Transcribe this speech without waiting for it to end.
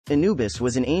Anubis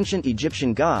was an ancient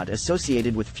Egyptian god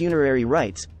associated with funerary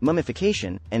rites,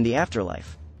 mummification, and the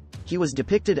afterlife. He was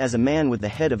depicted as a man with the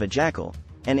head of a jackal,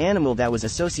 an animal that was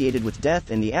associated with death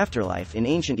and the afterlife in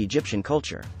ancient Egyptian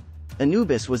culture.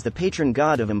 Anubis was the patron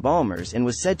god of embalmers and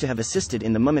was said to have assisted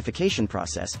in the mummification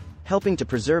process, helping to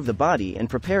preserve the body and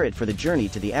prepare it for the journey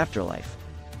to the afterlife.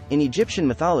 In Egyptian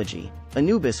mythology,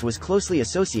 Anubis was closely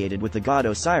associated with the god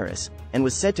Osiris, and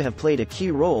was said to have played a key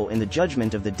role in the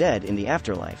judgment of the dead in the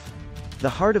afterlife. The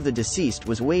heart of the deceased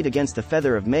was weighed against the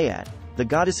feather of Maat, the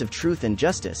goddess of truth and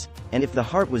justice, and if the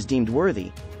heart was deemed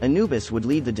worthy, Anubis would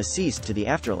lead the deceased to the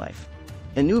afterlife.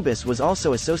 Anubis was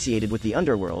also associated with the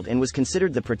Underworld and was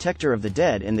considered the protector of the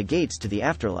dead and the gates to the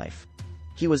afterlife.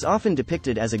 He was often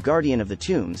depicted as a guardian of the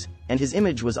tombs, and his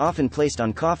image was often placed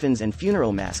on coffins and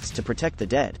funeral masks to protect the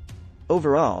dead.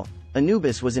 Overall,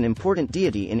 Anubis was an important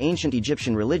deity in ancient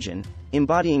Egyptian religion,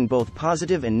 embodying both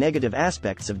positive and negative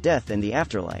aspects of death and the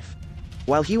afterlife.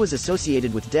 While he was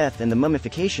associated with death and the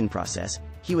mummification process,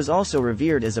 he was also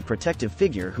revered as a protective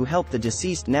figure who helped the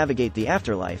deceased navigate the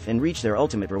afterlife and reach their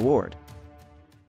ultimate reward.